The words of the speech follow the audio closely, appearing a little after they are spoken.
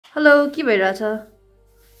Hello के भइरहेछ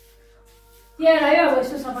त्यहाँ आयो अब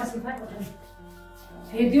यसो सफा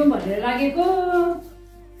हेरिदिउँ भनेर लागेको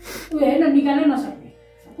उ हेर्न निकाल्नै नसक्ने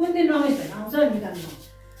कुन दिन रमेश भाइ आउँछ निकाल्नु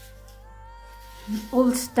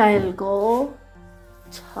ओल्ड स्टाइलको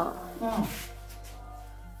छ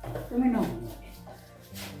तिमी नहुनु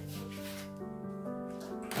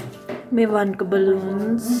मेवानको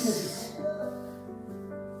बलुन्स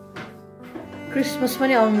क्रिसमस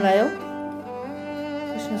पनि आउनु लाग्यो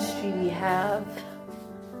Christmas tree we have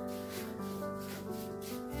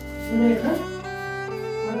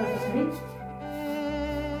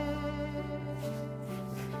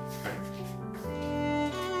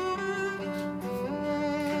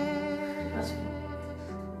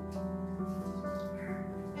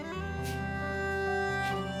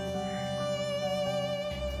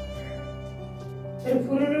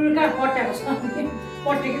फुरुरुका पट्टाको छ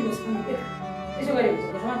पट्टेकै बस्नु त्यसो गरे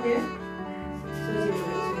हुन्छ मात्रै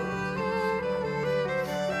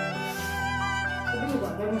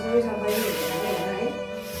घरमा सबै सफाइ है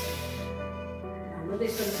हाम्रो त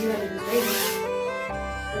यस्तो दिवाली जस्तै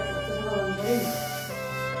त्यसो गर्ने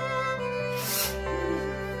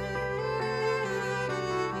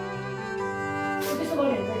त्यस्तो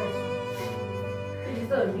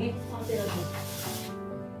नि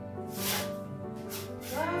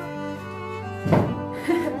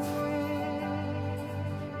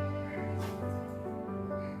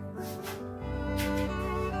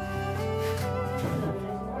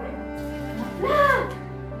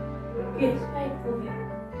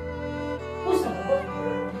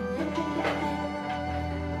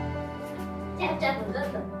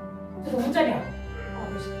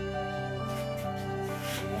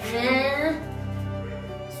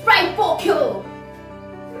Sprite Pokyo!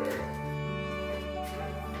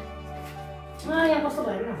 यहाँ कस्तो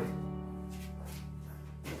भयो न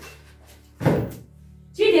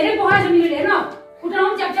ची धेरै पोखाएछ मिलेर हेर्न खुट्टामा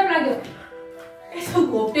च्याप लाग्यो यसो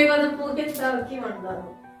घोप्टेको त पोके छ के भन्दा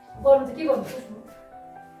गर्नु त के गर्नु सोच्नु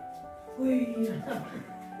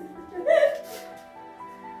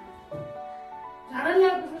झाडा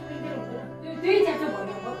ल्याएको त्यही च्याप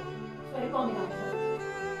भयो अब सरी कमी आउँछ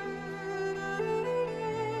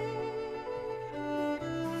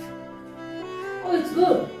Oh, it's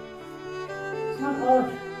good. It's not hot.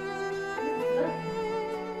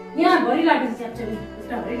 यहाँ भरि लागेको छ च्याप्चेली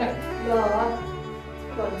खुट्टा भरि लाग्यो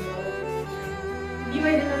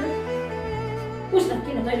पुस्न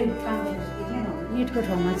किन तैँले काम गर्दैछ नेटको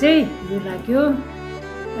ठाउँमा चाहिँ यो लाग्यो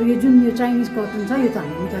अब यो जुन यो चाइनिज कटन छ यो त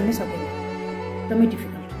हामीले निकाल्नै सक्दैन एकदमै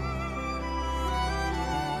डिफिकल्ट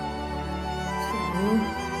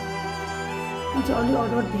चाहिँ अलि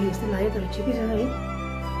अडर देखेँ जस्तो लाग्यो तर ठिकै छ है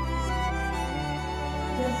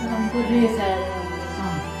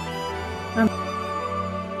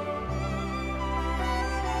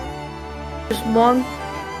There's mom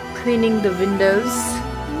cleaning the windows.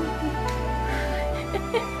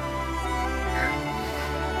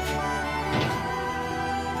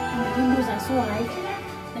 The windows are so high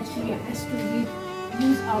that she has to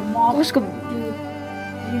use our mop to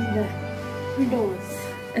clean the windows.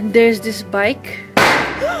 And there's this bike.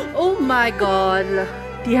 Oh my god!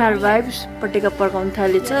 Tihar vibes पटेका पर्काउन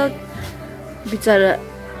थालेछ बिचारा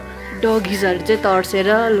डगिजहरु चाहिँ तर्सेर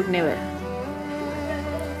लुक्ने भयो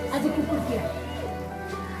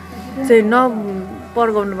चाहिँ न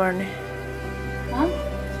पर्काउनु पर्ने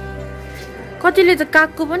कतिले त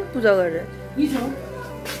कागको पनि पूजा गरेर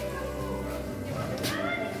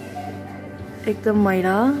एकदम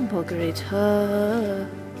मैला भएको रहेछ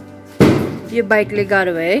यो बाइकले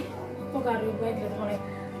गाह्रो भयो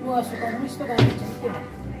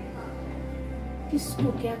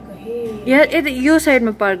है यो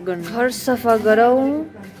साइडमा पार्क गर्नु घर सफा गरौँ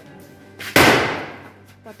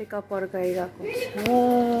पटेका पर्काइरहेको छ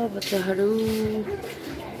बच्चाहरू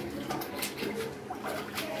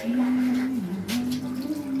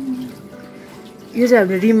यो चाहिँ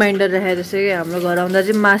हामीले रिमाइन्डर राखेर जस्तो कि हाम्रो घर आउँदा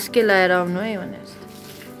चाहिँ मास्कै लगाएर आउनु है भने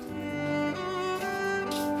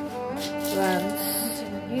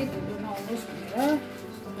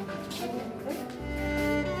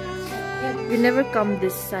We never come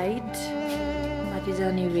this side. Mati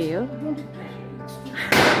jane way ho.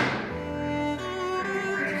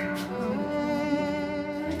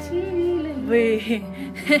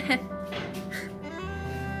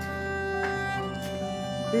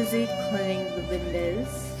 Busy cleaning the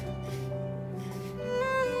windows.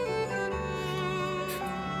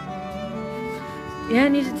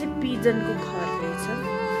 यहाँनिर चाहिँ पिजनको घर रहेछ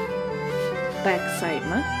back side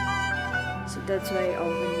ma. So that's why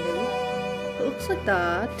our window looks like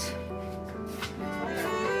that.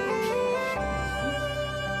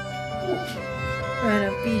 And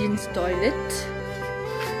a pigeon's toilet.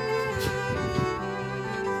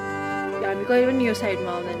 हामी कहिले पनि यो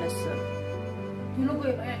साइडमा आउँदैन जस्तो.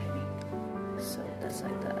 So that's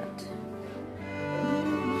like that.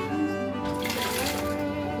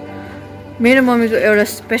 मेरो मम्मीको एउटा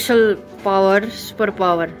स्पेशल पावर, सुपर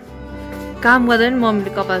पावर. काम गर्दा पनि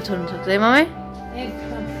मम्मीले कपाल छोड्नु सक्छ है मम्मी?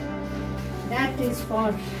 एकदम. That is for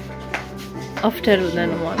अप्ठ्यारो हुँदैन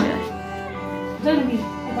मम्मीलाई.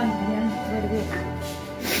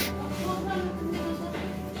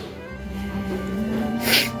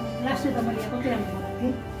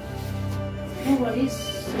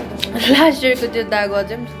 लास्ट इयरको त्यो दाग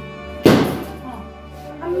अझै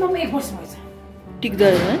पनि एक वर्ष भएछ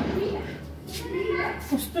टिक्दैन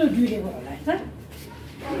कस्तो जुरेको होला त.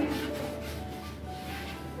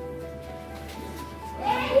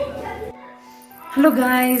 Hello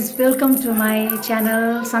guys, welcome to my channel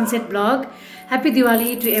Sunset Vlog. Happy Diwali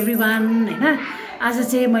to everyone. हैन आज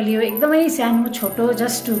चाहिँ मैले यो एकदमै सानो छोटो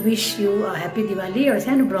just to wish you a happy Diwali एउटा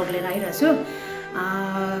सानो ब्लग लिएर आइरहेको छु.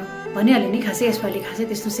 भनिहालेँ नि खासै यसपालि खासै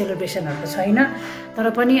त्यस्तो सेलिब्रेसनहरू त छैन, तर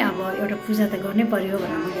पनि अब एउटा पूजा त गर्नै पर्यो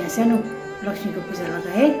भनेर मैले यहाँ सानो लक्ष्मीको पूजा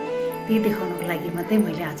लगाएँ. त्यही देखाउनको लागि मात्रै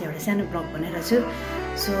मैले आज एउटा सानो ब्लग बनाइरहेको छु.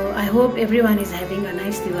 So I hope every one is having a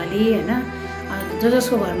nice Diwali. होइन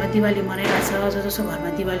जसको घरमा दिवाली मनाइरहेछ, जसको घरमा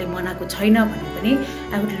दिवाली मनाएको छैन भने पनि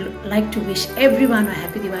I would like to wish every one a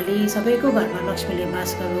happy Diwali. सबैको घरमा लक्ष्मीले बास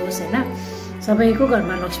गरोस्, होइन सबैको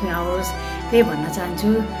घरमा लक्ष्मी आओस्, त्यही भन्न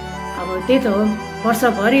चाहन्छु. अब त्यही त हो,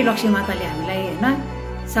 वर्षभरि लक्ष्मी माताले हामीलाई होइन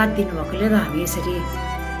साथ दिनुभएकोले त हामी यसरी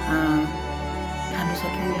खानु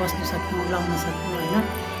सक्यौँ, बस्नु सक्यौँ, लाउन सक्यौँ. होइन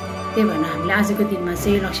त्यही भएर हामीले आजको दिनमा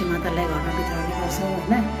चाहिँ लक्ष्मी मातालाई घरमा भित्राउने गर्छौँ.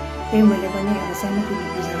 होइन त्यही मैले पनि एउटा सानो तिमी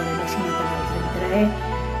पूजा गरेर लक्ष्मी मातालाई भित्राएँ.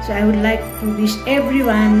 So I would like to wish every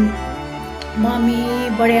one, mummy,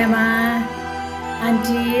 बडिआमा,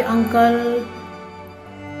 aunty, uncle,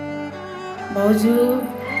 भाउजू,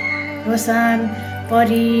 रोशन,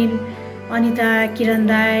 परिन, अनिता, किरण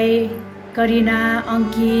दाई, करिना,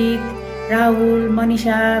 अङ्कित, Rahul,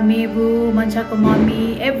 Manisha, मेबु, मनसाको mummy,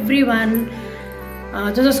 every one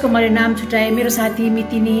जसको मैले नाम छुट्याएँ. मेरो साथी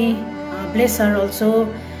मितिनी, ब्लेस हर अल्सो,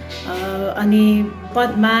 अनि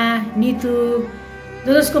पद्मा, नितु,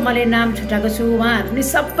 जसको मैले नाम छुट्याएको छु उहाँहरू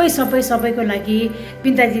पनि सबैको लागि,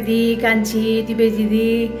 बिन्ता दिदी, कान्छी, दिबे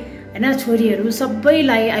दिदी, होइन छोरीहरू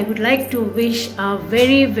सबैलाई I would like to wish a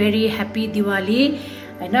very very happy Diwali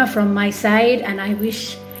होइन from my side. And I wish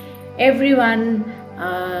every one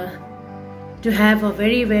to have a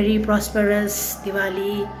very very prosperous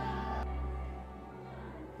Diwali.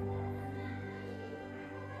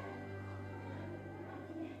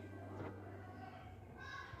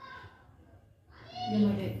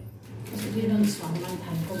 मैले हनुमान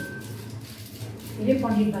थालेको धेरै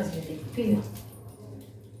पण्डित बाजेले दिएको के हो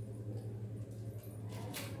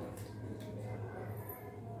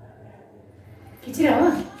खिचेर हो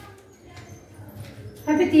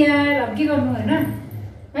ह्याप्पी तिहार. अब के गर्नु होइन है,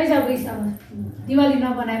 अब दिवाली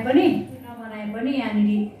नबनाए पनि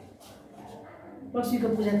यहाँनिर लक्ष्मीको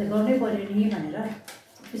पूजा त गर्नै पर्यो नि भनेर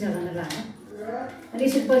पूजा गर्न लाग्यो. अनि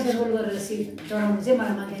यसरी पैसा रोल गरेर चढाउनु चाहिँ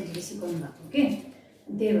मलाई माताजीले सिकाउनु भएको कि,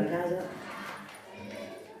 त्यही भएर आज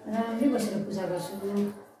राम्रै बसेर पूजा गर्छु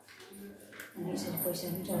अनि यसरी पैसा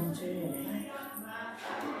पनि चढाउँछु.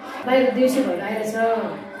 बाहिर देउसी भएर आइरहेछ,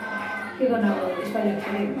 के गर्नु अब यसपालि के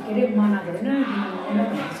अरे मना भएन भनेर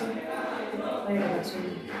चाहिँ बाहिर गर्छु.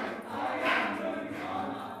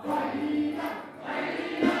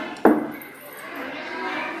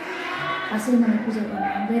 खासै मलाई पूजा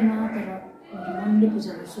गर्नु आउँदैन, तर मनले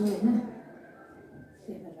पूजा गर्छु. होइन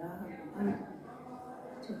त्यही भएर भगवान्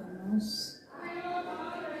गर्नुहोस्.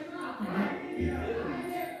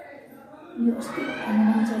 यो अस्ति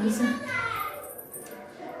हनुमान चालिसा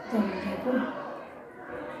चढाउनु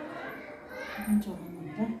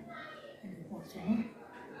भनेर पढ्छु म.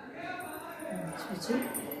 त्यसपछि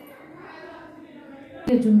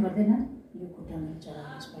यो जुन गर्दैन यो खुट्टामा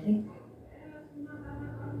चढाउनु यसपालि.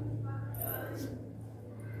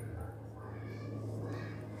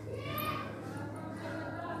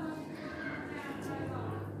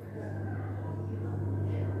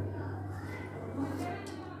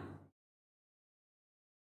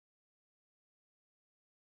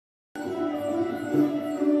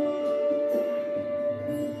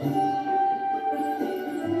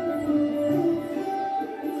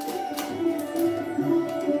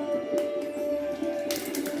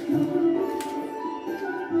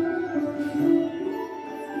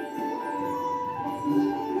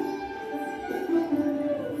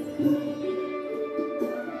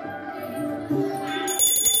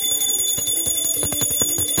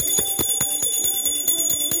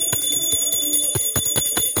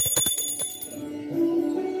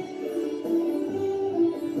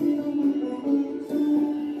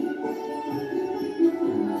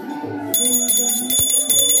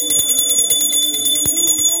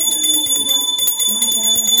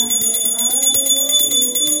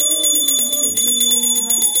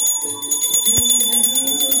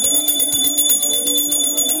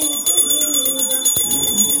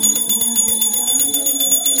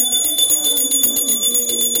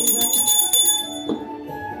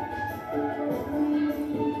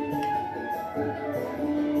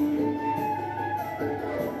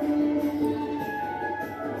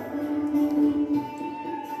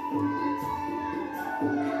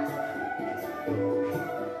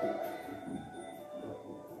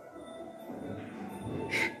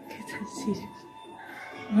 यहाँ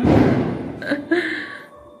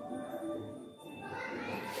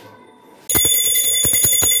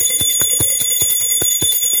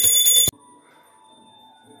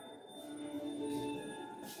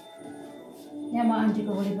म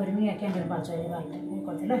आन्टीको वरिपरि पनि यहाँ क्यान्डल बाल्छु अहिले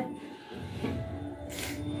कति ल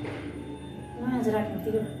आज राख्नु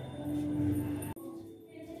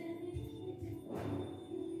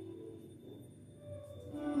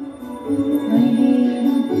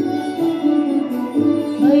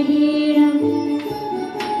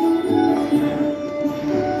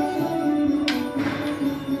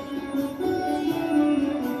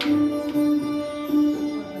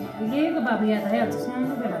अहिलेको बाबु याद आइहाल्छ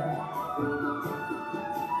सानो बेलाको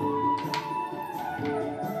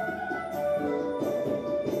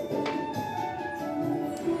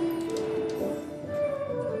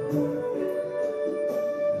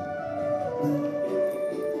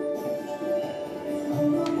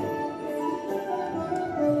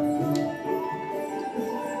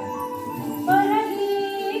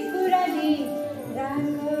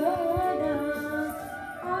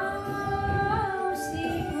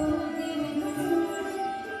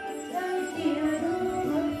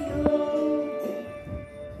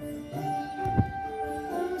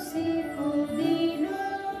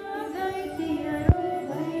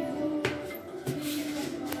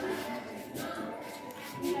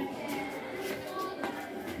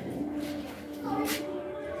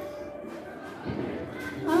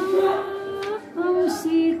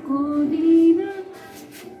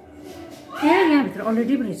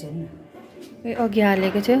अलरेडी रहेछ नि ए अघि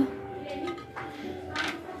हालेको थियो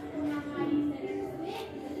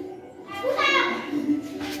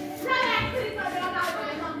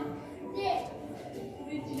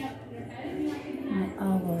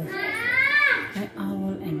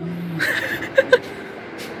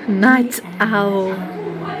Night owl.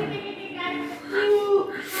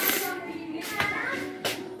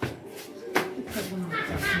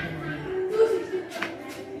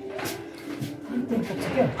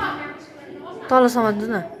 तलसम्म जाउँ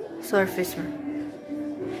न सर्फेसमा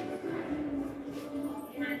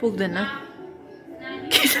पुग्दैन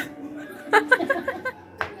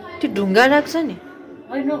त्यो ढुङ्गा राख्छ नि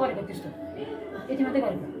अहिले नगरेको त्यस्तो यति मात्रै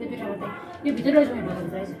गरेको यो दुईटा मात्रै यो भित्र रहेछ मेरो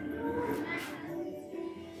ढोका रहेछ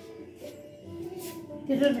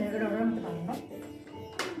त्यो रहेछ एउटा मात्रै भन्नु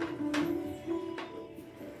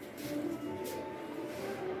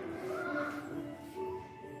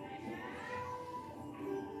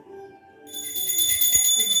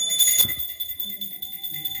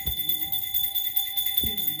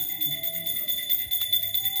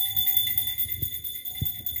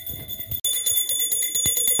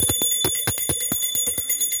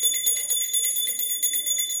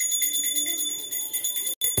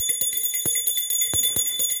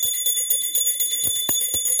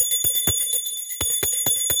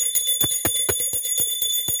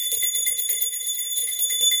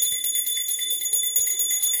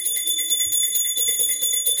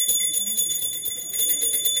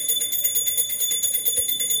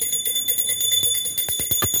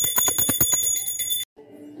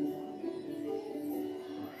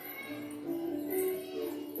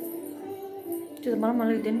त्यो त मलाई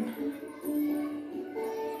लाग्दैन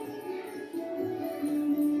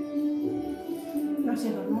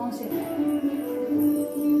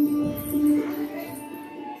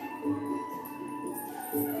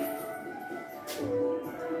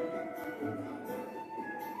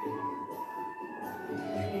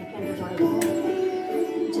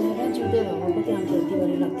ज्यादा जुट्दै भएको बत्ती आउँथ्यो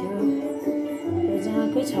दिवाली लाग्थ्यो र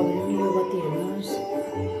जहाँकै छ भने यो बत्ती हेर्नुहोस्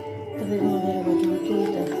तपाईँको मन्दिरबाट केही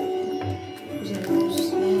त